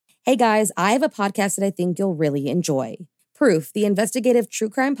Hey guys, I have a podcast that I think you'll really enjoy. Proof, the investigative true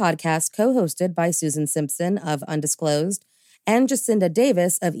crime podcast co-hosted by Susan Simpson of Undisclosed and Jacinda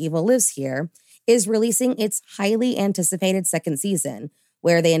Davis of Evil Lives Here, is releasing its highly anticipated second season,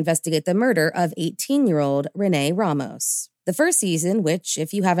 where they investigate the murder of 18-year-old Renee Ramos. The first season, which,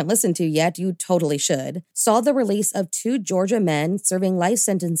 if you haven't listened to yet, you totally should, saw the release of 2 Georgia men serving life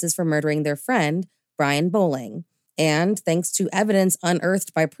sentences for murdering their friend, Brian Bowling. And thanks to evidence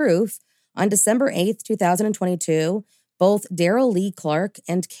unearthed by Proof, on December 8th, 2022, both Daryl Lee Clark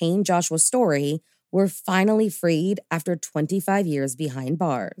and Kane Joshua Story were finally freed after 25 years behind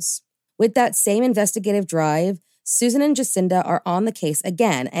bars. With that same investigative drive, Susan and Jacinda are on the case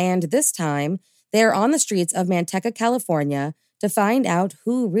again, and this time, they are on the streets of Manteca, California, to find out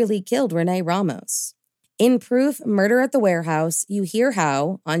who really killed Renee Ramos. In Proof, Murder at the Warehouse, you hear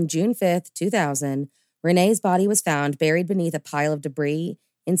how, on June 5th, 2000, Renee's body was found buried beneath a pile of debris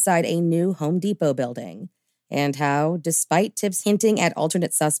inside a new Home Depot building, and how, despite tips hinting at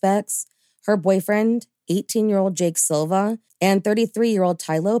alternate suspects, her boyfriend, 18-year-old Jake Silva, and 33-year-old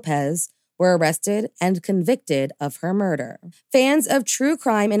Ty Lopez were arrested and convicted of her murder. Fans of true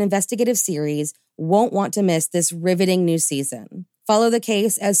crime and investigative series won't want to miss this riveting new season. Follow the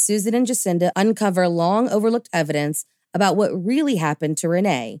case as Susan and Jacinda uncover long-overlooked evidence about what really happened to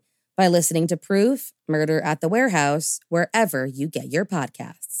Renee by listening to Proof, Murder at the Warehouse, wherever you get your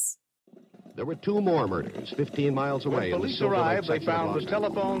podcasts. There were 2 more murders 15 miles away. When police arrived, they found the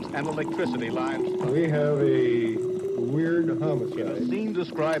telephones and electricity lines. We have a weird homicide. A scene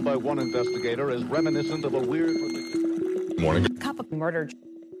described by one investigator as reminiscent of a weird... Morning. Cup of murder.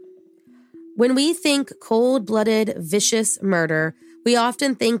 When we think cold-blooded, vicious murder, we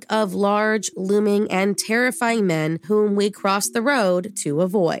often think of large, looming, and terrifying men whom we cross the road to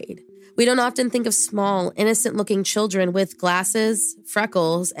avoid. We don't often think of small, innocent-looking children with glasses,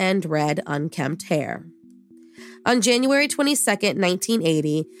 freckles, and red, unkempt hair. On January 22nd,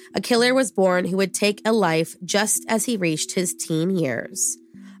 1980, a killer was born who would take a life just as he reached his teen years.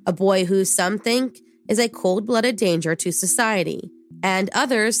 A boy who some think is a cold-blooded danger to society, and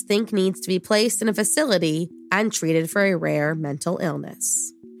others think needs to be placed in a facility and treated for a rare mental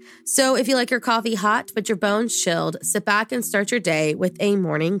illness. So if you like your coffee hot but your bones chilled, sit back and start your day with a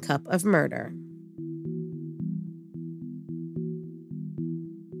morning cup of murder.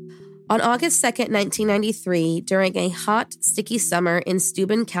 On August 2nd, 1993, during a hot, sticky summer in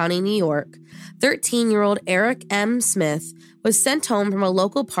Steuben County, New York, 13-year-old Eric M. Smith was sent home from a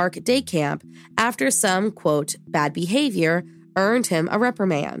local park day camp after some, quote, bad behavior earned him a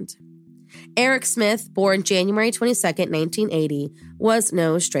reprimand. Eric Smith, born January 22, 1980, was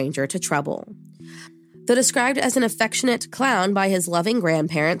no stranger to trouble. Though described as an affectionate clown by his loving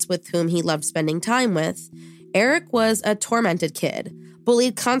grandparents with whom he loved spending time with, Eric was a tormented kid,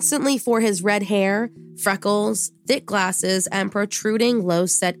 bullied constantly for his red hair, freckles, thick glasses, and protruding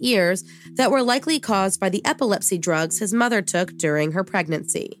low-set ears that were likely caused by the epilepsy drugs his mother took during her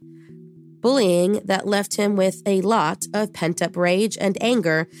pregnancy. Bullying that left him with a lot of pent-up rage and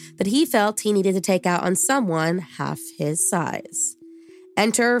anger that he felt he needed to take out on someone half his size.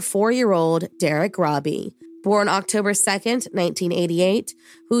 Enter 4-year-old Derek Robbie, born October 2nd, 1988,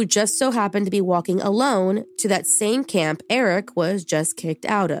 who just so happened to be walking alone to that same camp Eric was just kicked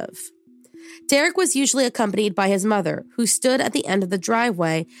out of. Derek was usually accompanied by his mother, who stood at the end of the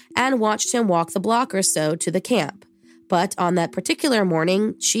driveway and watched him walk the block or so to the camp. But on that particular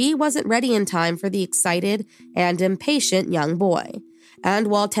morning, she wasn't ready in time for the excited and impatient young boy. And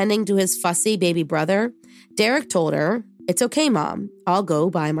while tending to his fussy baby brother, Derek told her, "It's okay, Mom. I'll go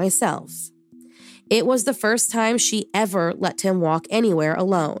by myself." It was the first time she ever let him walk anywhere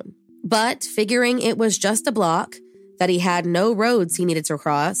alone. But figuring it was just a block, that he had no roads he needed to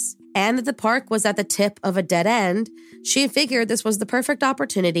cross, and that the park was at the tip of a dead end, she figured this was the perfect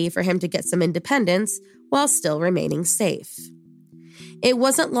opportunity for him to get some independence while still remaining safe. It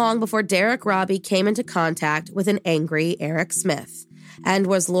wasn't long before Derek Robbie came into contact with an angry Eric Smith and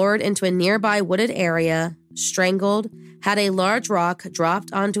was lured into a nearby wooded area, strangled, had a large rock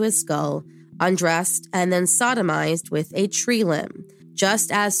dropped onto his skull, undressed, and then sodomized with a tree limb, just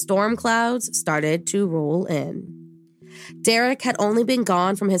as storm clouds started to roll in. Derek had only been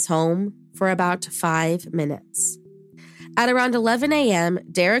gone from his home for about 5 minutes. At around 11 a.m.,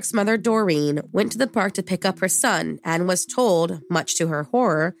 Derek's mother, Doreen, went to the park to pick up her son and was told, much to her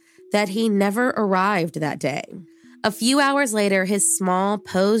horror, that he never arrived that day. A few hours later, his small,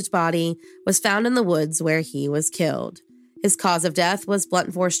 posed body was found in the woods where he was killed. His cause of death was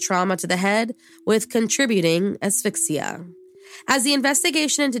blunt force trauma to the head with contributing asphyxia. As the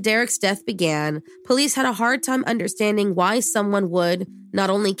investigation into Derek's death began, police had a hard time understanding why someone would not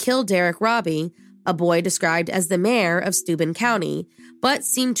only kill Derek Robbie, a boy described as the mayor of Steuben County, but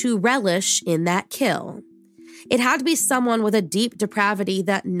seemed to relish in that kill. It had to be someone with a deep depravity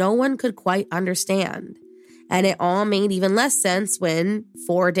that no one could quite understand. And it all made even less sense when,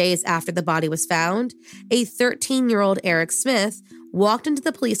 4 days after the body was found, a 13-year-old Eric Smith walked into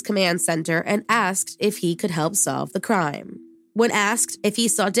the police command center and asked if he could help solve the crime. When asked if he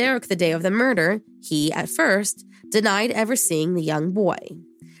saw Derek the day of the murder, he, at first, denied ever seeing the young boy.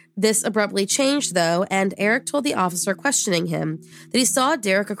 This abruptly changed, though, and Eric told the officer questioning him that he saw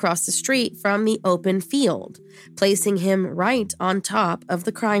Derek across the street from the open field, placing him right on top of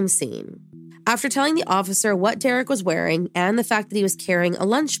the crime scene. After telling the officer what Derek was wearing and the fact that he was carrying a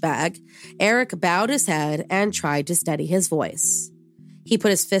lunch bag, Eric bowed his head and tried to steady his voice. He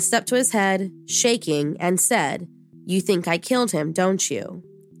put his fist up to his head, shaking, and said, "You think I killed him, don't you?"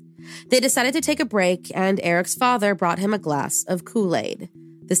 They decided to take a break, and Eric's father brought him a glass of Kool-Aid,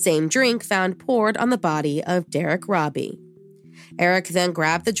 the same drink found poured on the body of Derek Robbie. Eric then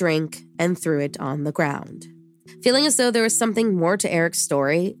grabbed the drink and threw it on the ground. Feeling as though there was something more to Eric's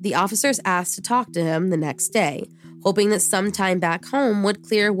story, the officers asked to talk to him the next day, hoping that sometime back home would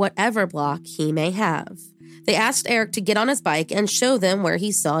clear whatever block he may have. They asked Eric to get on his bike and show them where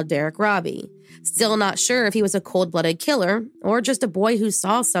he saw Derek Robbie, still not sure if he was a cold-blooded killer or just a boy who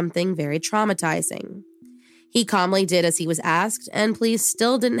saw something very traumatizing. He calmly did as he was asked, and police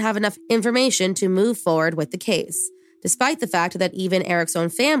still didn't have enough information to move forward with the case, despite the fact that even Eric's own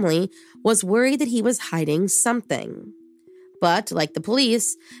family was worried that he was hiding something. But, like the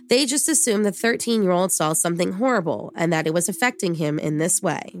police, they just assumed the 13-year-old saw something horrible and that it was affecting him in this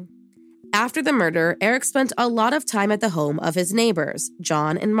way. After the murder, Eric spent a lot of time at the home of his neighbors,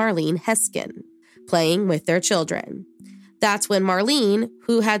 John and Marlene Heskin, playing with their children. That's when Marlene,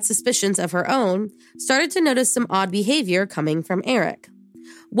 who had suspicions of her own, started to notice some odd behavior coming from Eric.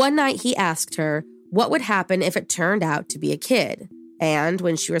 One night he asked her what would happen if it turned out to be a kid, and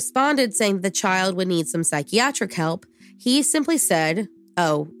when she responded saying that the child would need some psychiatric help, he simply said,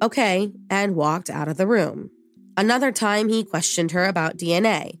 "Oh, okay," and walked out of the room. Another time he questioned her about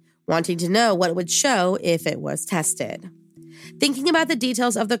DNA, wanting to know what it would show if it was tested. Thinking about the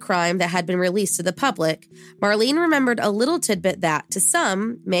details of the crime that had been released to the public, Marlene remembered a little tidbit that, to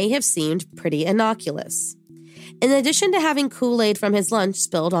some, may have seemed pretty innocuous. In addition to having Kool-Aid from his lunch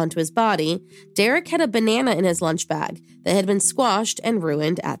spilled onto his body, Derek had a banana in his lunch bag that had been squashed and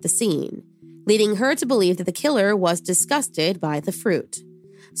ruined at the scene, leading her to believe that the killer was disgusted by the fruit.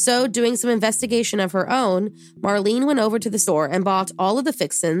 So, doing some investigation of her own, Marlene went over to the store and bought all of the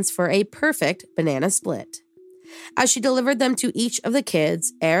fixins for a perfect banana split. As she delivered them to each of the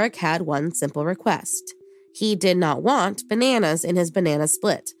kids, Eric had one simple request. He did not want bananas in his banana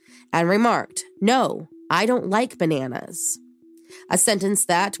split, and remarked, "No, I don't like bananas." A sentence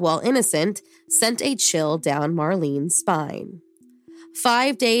that, while innocent, sent a chill down Marlene's spine.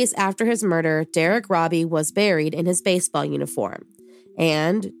 5 days after his murder, Derek Robbie was buried in his baseball uniform.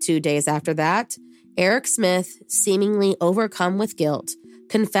 And 2 days after that, Eric Smith, seemingly overcome with guilt,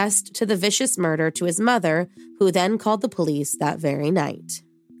 confessed to the vicious murder to his mother, who then called the police that very night.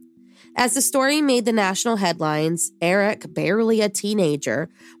 As the story made the national headlines, Eric, barely a teenager,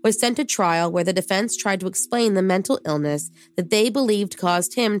 was sent to trial where the defense tried to explain the mental illness that they believed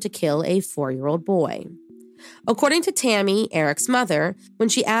caused him to kill a 4-year-old boy. According to Tammy, Eric's mother, when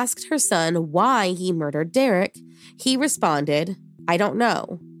she asked her son why he murdered Derek, he responded, I don't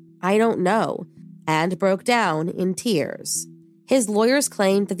know, and broke down in tears. His lawyers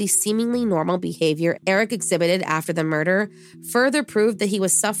claimed that the seemingly normal behavior Eric exhibited after the murder further proved that he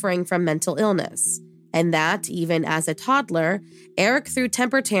was suffering from mental illness, and that, even as a toddler, Eric threw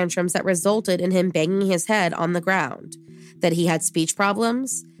temper tantrums that resulted in him banging his head on the ground, that he had speech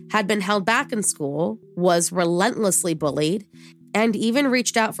problems, had been held back in school, was relentlessly bullied, and even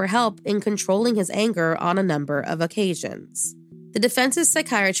reached out for help in controlling his anger on a number of occasions. The defense's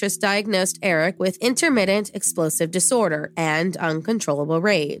psychiatrist diagnosed Eric with intermittent explosive disorder and uncontrollable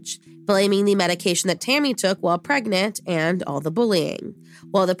rage, blaming the medication that Tammy took while pregnant and all the bullying,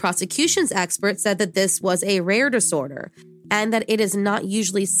 while the prosecution's expert said that this was a rare disorder and that it is not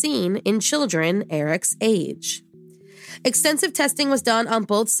usually seen in children Eric's age. Extensive testing was done on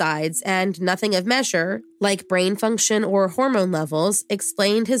both sides, and nothing of measure, like brain function or hormone levels,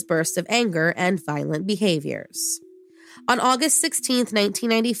 explained his bursts of anger and violent behaviors. On August 16,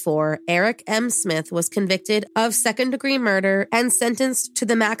 1994, Eric M. Smith was convicted of second-degree murder and sentenced to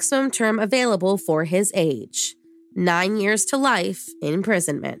the maximum term available for his age, 9 years to life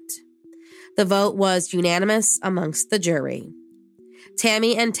imprisonment. The vote was unanimous amongst the jury.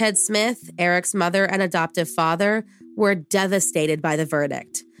 Tammy and Ted Smith, Eric's mother and adoptive father, were devastated by the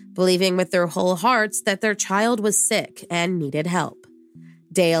verdict, believing with their whole hearts that their child was sick and needed help.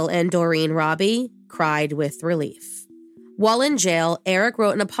 Dale and Doreen Robbie cried with relief. While in jail, Eric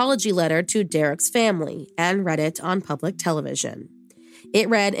wrote an apology letter to Derek's family and read it on public television. It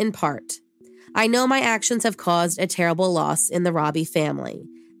read in part, "I know my actions have caused a terrible loss in the Robbie family,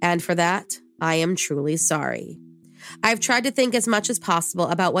 and for that, I am truly sorry. I've tried to think as much as possible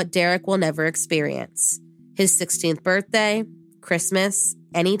about what Derek will never experience. His 16th birthday, Christmas,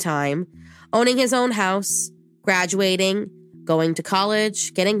 anytime, owning his own house, graduating, going to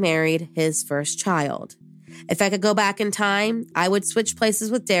college, getting married, his first child. If I could go back in time, I would switch places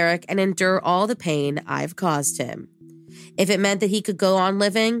with Derek and endure all the pain I've caused him. If it meant that he could go on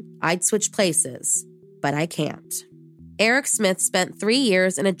living, I'd switch places, but I can't." Eric Smith spent 3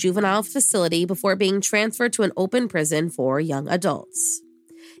 years in a juvenile facility before being transferred to an open prison for young adults.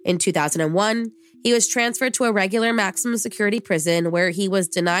 In 2001, he was transferred to a regular maximum security prison where he was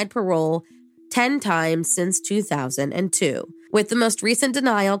denied parole 10 times since 2002, with the most recent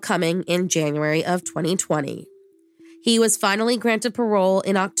denial coming in January of 2020. He was finally granted parole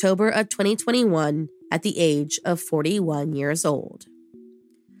in October of 2021 at the age of 41 years old.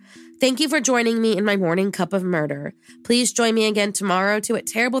 Thank you for joining me in my morning cup of murder. Please join me again tomorrow to What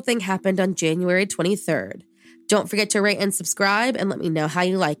Terrible Thing Happened on January 23rd. Don't forget to rate and subscribe and let me know how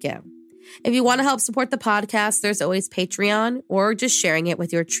you like it. If you want to help support the podcast, there's always Patreon or just sharing it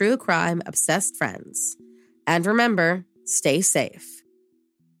with your true crime obsessed friends. And remember, stay safe.